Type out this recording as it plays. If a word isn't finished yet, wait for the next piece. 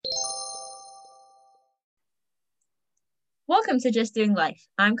Welcome to Just Doing Life.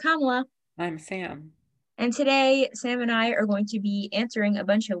 I'm Kamala, I'm Sam. and today Sam and I are going to be answering a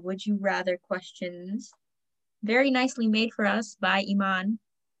bunch of would you rather questions. Very nicely made for us by Iman,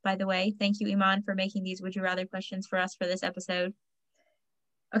 by the way. Thank you, Iman, for making these would you rather questions for us for this episode.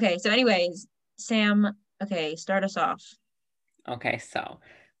 Okay, so, anyways, Sam, okay, start us off. Okay, so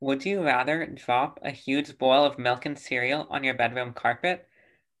would you rather drop a huge bowl of milk and cereal on your bedroom carpet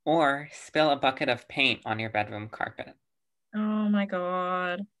or spill a bucket of paint on your bedroom carpet? Oh my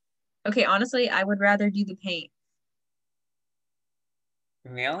God. Okay, honestly, I would rather do the paint.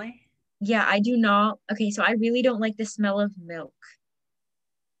 Really? Yeah, I do not. Okay, so I really don't like the smell of milk.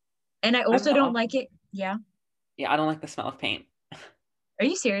 And I I'm also the don't like it. opposite. Yeah. Yeah, I don't like the smell of paint. Are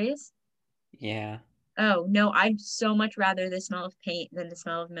you serious? Yeah. Oh, no, I'd so much rather the smell of paint than the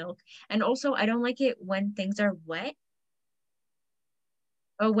smell of milk. And also, I don't like it when things are wet.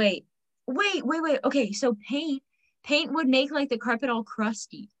 Oh, wait. Wait. Okay, so paint would make like the carpet all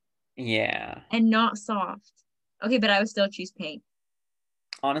crusty Yeah. and not soft. Okay, but I would still choose paint.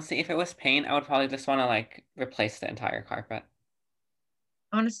 Honestly, if it was paint, I would probably just want to like replace the entire carpet.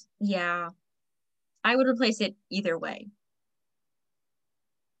 Yeah, I would replace it either way.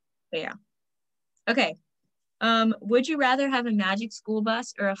 But yeah. Okay. Would you rather have a magic school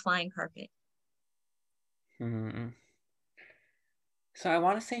bus or a flying carpet? Hmm. So I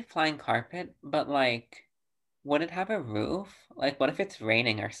want to say flying carpet, but like, would it have a roof? Like, what if it's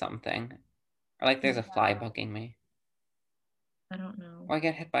raining or something? Or like there's a fly Yeah, bugging me? I don't know. Or I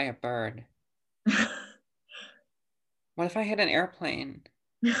get hit by a bird? What if I hit an airplane?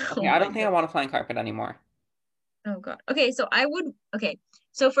 Okay, Oh I my don't think I God. want a flying carpet anymore. Oh God. Okay, so I would okay.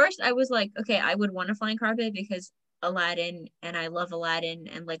 So first I was like, okay, I would want a flying carpet because Aladdin and I love Aladdin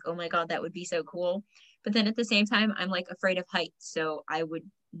and like, oh my God, that would be so cool. But then at the same time, I'm like afraid of heights, so I would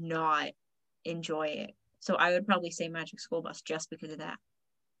not enjoy it. So I would probably say Magic School Bus just because of that.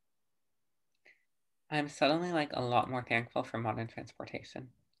 I'm suddenly like a lot more thankful for modern transportation.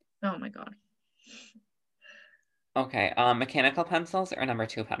 Oh my God. Okay, mechanical pencils or number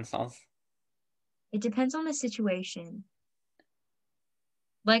two pencils? It depends on the situation.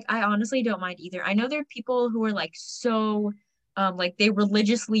 Like I honestly don't mind either. I know there are people who are like so like they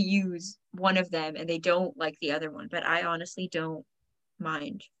religiously use one of them and they don't like the other one, but I honestly don't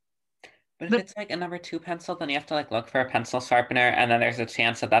mind. But if But it's like a number two pencil, then you have to like look for a pencil sharpener, and then there's a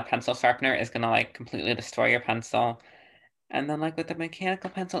chance that that pencil sharpener is gonna like completely destroy your pencil. And then like with the mechanical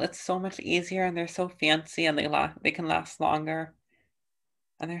pencil, it's so much easier, and they're so fancy, and they can last longer,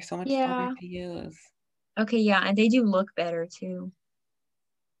 and they're so much funner yeah. to use. Okay, yeah, and they do look better too.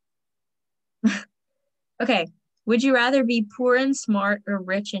 Okay. Would you rather be poor and smart or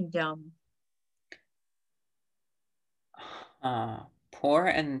rich and dumb? Poor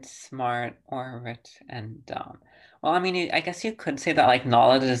and smart or rich and dumb. Well, I mean, I guess you could say that like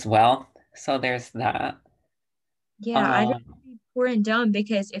knowledge is wealth. So there's that. Yeah, I'd rather Um, be poor and dumb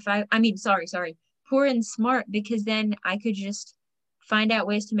because if I mean, sorry, poor and smart because then I could just find out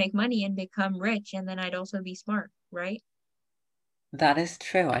ways to make money and become rich and then I'd also be smart, right? that is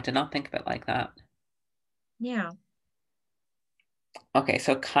true. I did not think of it like that. Yeah. Okay,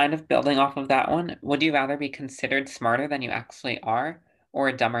 so kind of building off of that one, would you rather be considered smarter than you actually are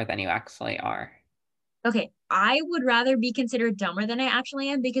or dumber than you actually are? Okay, I would rather be considered dumber than I actually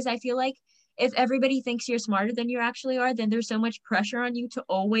am because I feel like if everybody thinks you're smarter than you actually are, then there's so much pressure on you to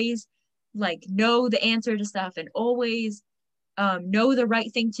always like know the answer to stuff and always know the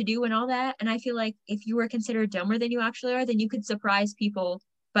right thing to do and all that. And I feel like if you were considered dumber than you actually are, then you could surprise people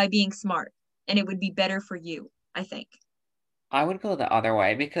by being smart and it would be better for you, I think. I would go the other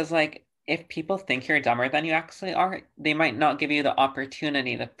way because, like, if people think you're dumber than you actually are, they might not give you the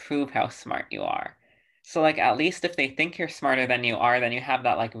opportunity to prove how smart you are. So, like, at least if they think you're smarter than you are, then you have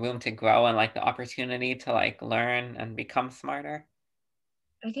that, like, room to grow and, like, the opportunity to, like, learn and become smarter.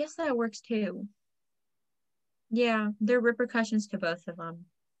 I guess that works too. Yeah, there are repercussions to both of them.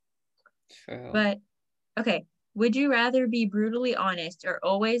 True. But okay, would you rather be brutally honest or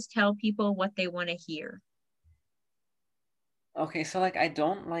always tell people what they want to hear? Okay, so, like, I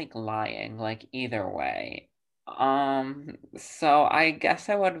don't like lying, like, either way. So I guess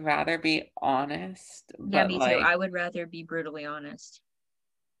I would rather be honest, Yeah, but, me too. like, I would rather be brutally honest.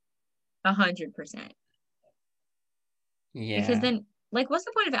 100%. Because yeah, then, like, what's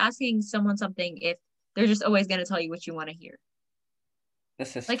the point of asking someone something if they're just always going to tell you what you want to hear?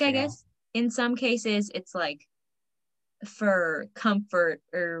 this is Like, I true. guess in some cases, it's like for comfort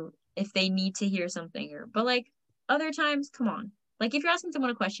or if they need to hear something, or, but like other times, come on. Like, if you're asking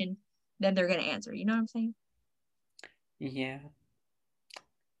someone a question, then they're going to answer. You know what I'm saying? Yeah.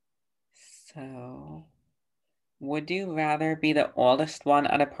 So. Would you rather be the oldest one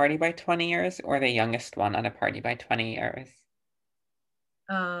at a party by 20 years or the youngest one at a party by 20 years?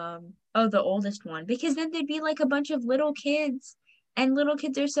 Oh, the oldest one, because then there'd be like a bunch of little kids, and little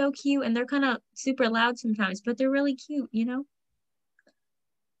kids are so cute, and they're kind of super loud sometimes, but they're really cute, you know?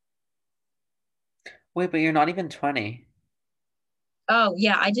 Wait, but you're not even 20. Oh,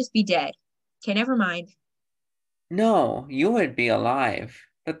 yeah, I'd just be dead. Okay, never mind. No, you would be alive,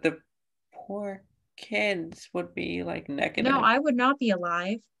 but the poor kids would be like No, negative. I would not be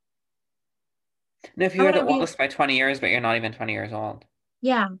alive. No, if How you're would the I be? oldest by 20 years, but you're not even 20 years old.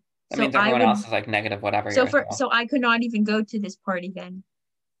 Yeah. That So means I everyone else would, is like negative whatever so years for, old. so I could not even go to this party then,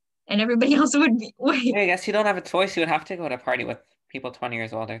 and everybody else would be, wait, Yeah, I guess you don't have a choice. You would have to go to a party with people 20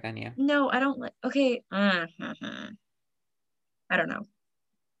 years older than you. no, I don't like, okay, I don't know.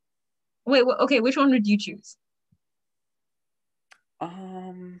 Wait, okay, which one would you choose?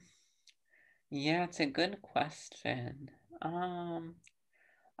 Um, yeah, it's a good question. Um,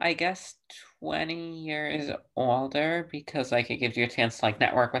 I guess 20 years older because like it gives you a chance to like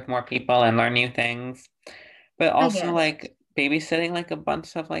network with more people and learn new things. But I also guess. like babysitting like a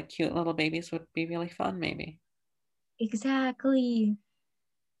bunch of like cute little babies would be really fun maybe. Exactly.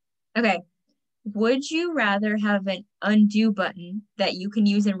 Okay. Would you rather have an undo button that you can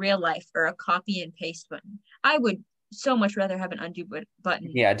use in real life or a copy and paste button? I would so much rather have an undo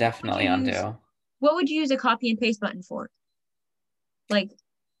button. Yeah, What would you definitely use? undo. What would you use a copy and paste button for? Like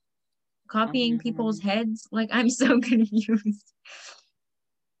copying people's Um, heads? Like I'm so confused.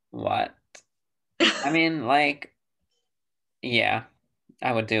 what? I mean, like, yeah,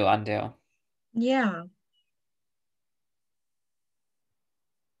 I would do undo. Yeah.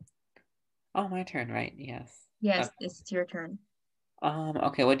 Oh, my turn, right? Yes. Yes, Okay. it's your turn.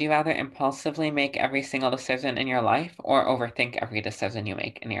 Okay, would you rather impulsively make every single decision in your life or overthink every decision you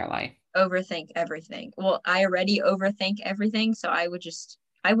make in your life? Overthink everything. Well, I already overthink everything, so I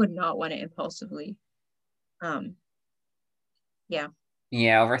would not want to impulsively. Um, yeah,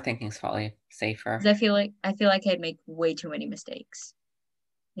 Yeah, overthinking's probably because safer. I feel like I'd make way too many mistakes,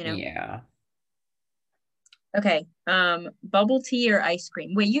 you know? Yeah. Okay. Bubble tea or ice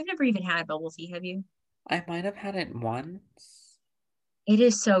cream? Wait, you've never even had bubble tea, have you? I might have had it once. It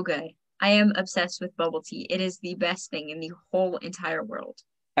is so good. I am obsessed with bubble tea. It is the best thing in the whole entire world.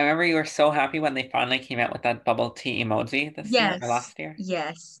 I remember you were so happy when they finally came out with that bubble tea emoji this year or Yes, last year.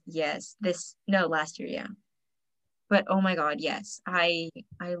 yes, yes. This no, last year, yeah. But oh my God, yes. I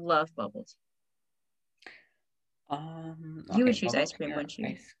love bubble tea. You would Okay, choose bubble ice tea cream, or wouldn't you?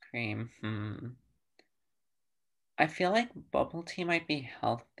 ice cream? I feel like bubble tea might be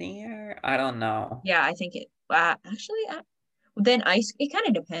healthier. I don't know. Yeah, I think it. Actually, then ice. It kind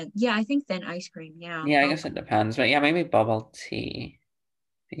of depends. Yeah, I think then ice cream. Yeah. Yeah, I Oh, guess it depends, but yeah, maybe bubble tea.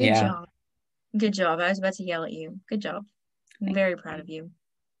 good Yeah. job. Good job. I was about to yell at you. Good job. I'm Thank very proud you. of you.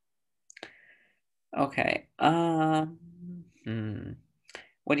 Okay.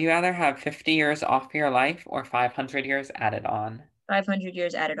 Would you rather have 50 years off your life or 500 years added on? 500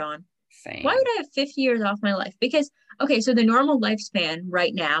 years added on. Why would Same. I have 50 years off my life? Because, okay, so the normal lifespan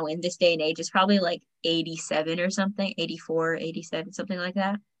right now in this day and age is probably like 87 or something, 84, 87, something like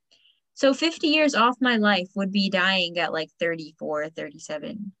that. So 50 years off my life would be dying at like 34,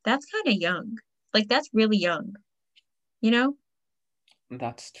 37. That's kind of young. Like, that's really young, you know?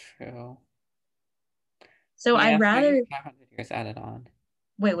 That's true. So I'd Yeah, I guess rather, 500 years added on.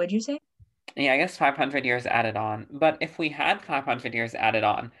 wait, what'd you say? Yeah, I guess 500 years added on. But if we had 500 years added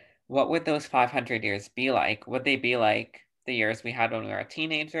on, what would those 500 years be like? Would they be like the years we had when we were a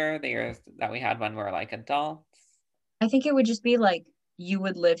teenager, the years that we had when we were like adults? I think it would just be like you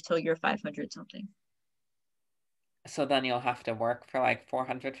would live till you're 500 something. So then you'll have to work for like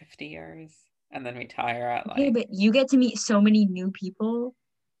 450 years and then retire at Okay, like. but you get to meet so many new people,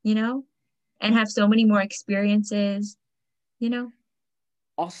 you know, and have so many more experiences, you know?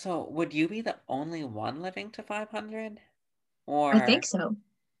 Also, would you be the only one living to 500? I think Or so.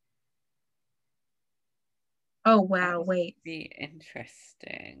 Oh, that wow, would wait. be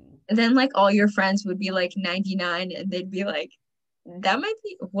interesting. And then like all your friends would be like 99 and they'd be like, that might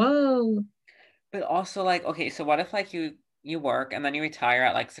be, whoa. But also like, okay, so what if like you work and then you retire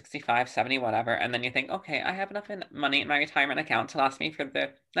at like 65, 70, whatever, and then you think, okay, I have enough money in my retirement account to last me for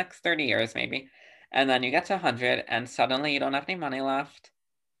the next 30 years maybe. And then you get to 100 and suddenly you don't have any money left.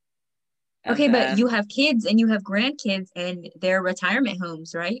 And Okay, but you then have kids and you have grandkids and they're retirement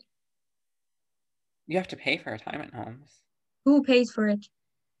homes, right? you have to pay for retirement homes. Who pays for it?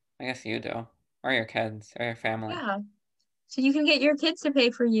 I guess you do. Or your kids or your family. Yeah. So you can get your kids to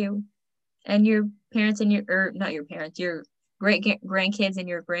pay for you and your parents and your, or not your parents, your grandkids and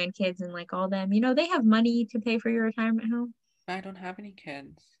your grandkids and like all them, they have money to pay for your retirement home. I don't have any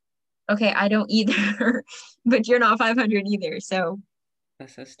kids. Okay, I don't either, but you're not 500 either, so.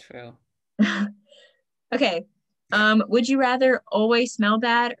 This is true. Okay. Would you rather always smell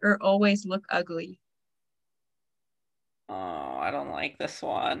bad or always look ugly? Oh, I don't like this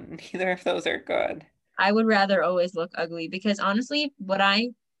one. Neither of those are good. I would rather always look ugly because honestly, when I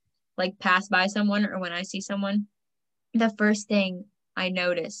like pass by someone or when I see someone, the first thing I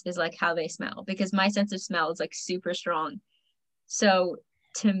notice is like how they smell because my sense of smell is like super strong. So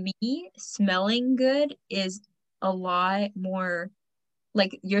to me, smelling good is a lot more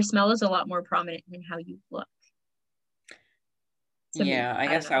like your smell is a lot more prominent than how you look. To me, Yeah, I I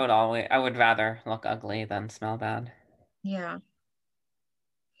don't guess know. I would rather look ugly than smell bad. Yeah.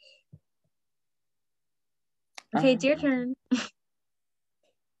 Okay, it's your Um, turn.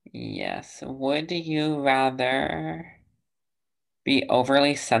 yes. Would you rather be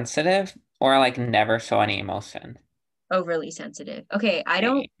overly sensitive or like never show any emotion? Overly sensitive. Okay, I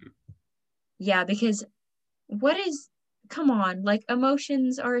don't, Same. yeah, because what is, come on, like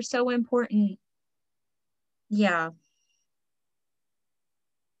emotions are so important. Yeah,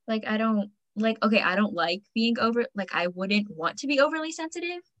 like I don't, like, okay, I don't like being like, I wouldn't want to be overly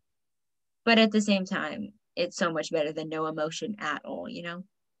sensitive, but at the same time, it's so much better than no emotion at all?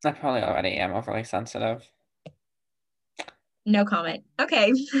 I probably already am overly sensitive. No comment.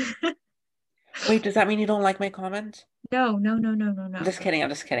 Okay. Wait, does that mean you don't like my comments? No, no, no, no, no, I'm no. just kidding. I'm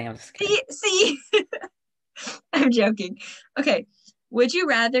just kidding. I'm just kidding. See, I'm joking. Okay. Would you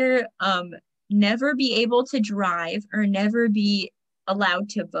rather never be able to drive or never be allowed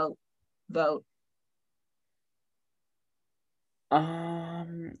to vote?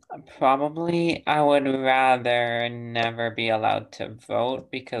 Probably I would rather never be allowed to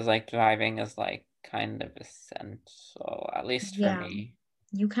vote because like driving is like kind of essential, at least for Yeah. me.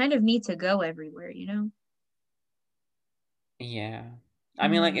 You kind of need to go everywhere? Yeah. I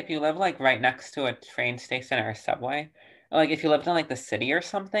mean, like Mm, if you live like right next to a train station or a subway, or like if you lived in like the city or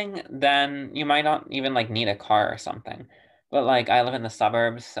something, then you might not even like need a car or something. But like I live in the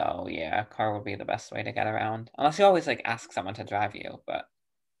suburbs, so yeah, a car would be the best way to get around. Unless you always like ask someone to drive you, but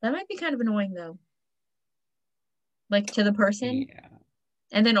that might be kind of annoying though. Like to the person. yeah.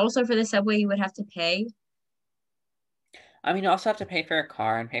 And then also for the subway you would have to pay. I mean, you also have to pay for a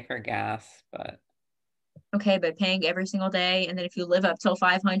car and pay for gas, but Okay, but paying every single day and then if you live up till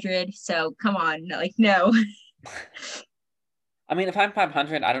 500, so come on, like no. I mean, if I'm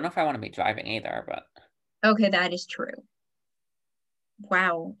 500, I don't know if I want to be driving either, but Okay, that is true.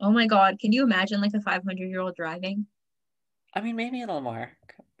 Wow. Oh my God. Can you imagine like a 500-year-old driving? I mean, maybe it'll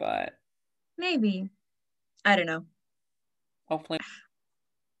work, but Maybe. I don't know. hopefully.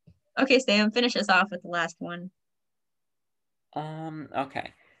 Okay, Sam, finish us off with the last one.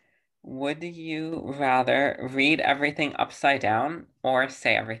 Okay. Would you rather read everything upside down or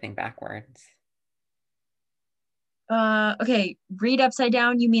say everything backwards? Okay, read upside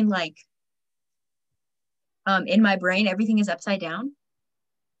down, you mean like in my brain everything is upside down?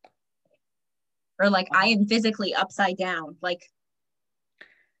 Or like I Um, am physically upside down. Like,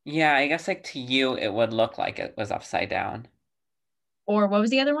 yeah, I guess like to you, it would look like it was upside down, or what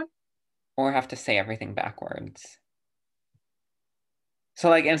was the other one? or have to say everything backwards. So,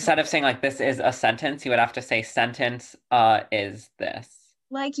 like, instead of saying like this is a sentence, you would have to say sentence is this.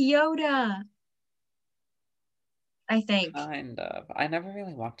 Like Yoda, I think. Kind of. I never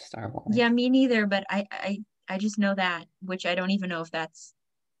really watched Star Wars. Yeah, me neither, but I just know that, which I don't even know if that's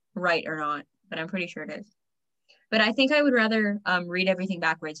right or not, but I'm pretty sure it is. But I think I would rather read everything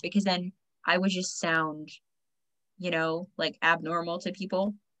backwards because then I would just sound, like abnormal to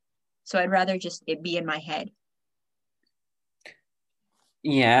people. So I'd rather just it be in my head.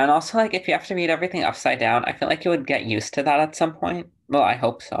 Yeah, and also like if you have to read everything upside down, I feel like you would get used to that at some point. Well, I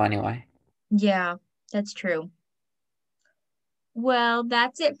hope so anyway. Yeah, that's true. Well,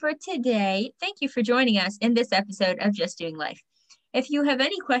 that's it for today. Thank you for joining us in this episode of Just Doing Life. If you have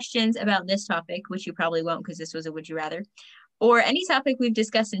any questions about this topic, which you probably won't because this was a would you rather, or any topic we've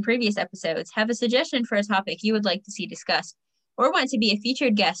discussed in previous episodes, have a suggestion for a topic you would like to see discussed, or want to be a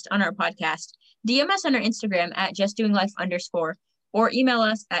featured guest on our podcast, DM us on our Instagram at justdoinglife_, or email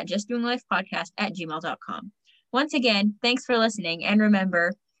us at justdoinglifepodcast@gmail.com. Once again, thanks for listening, and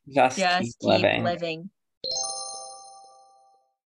remember, Just keep just keep living. living.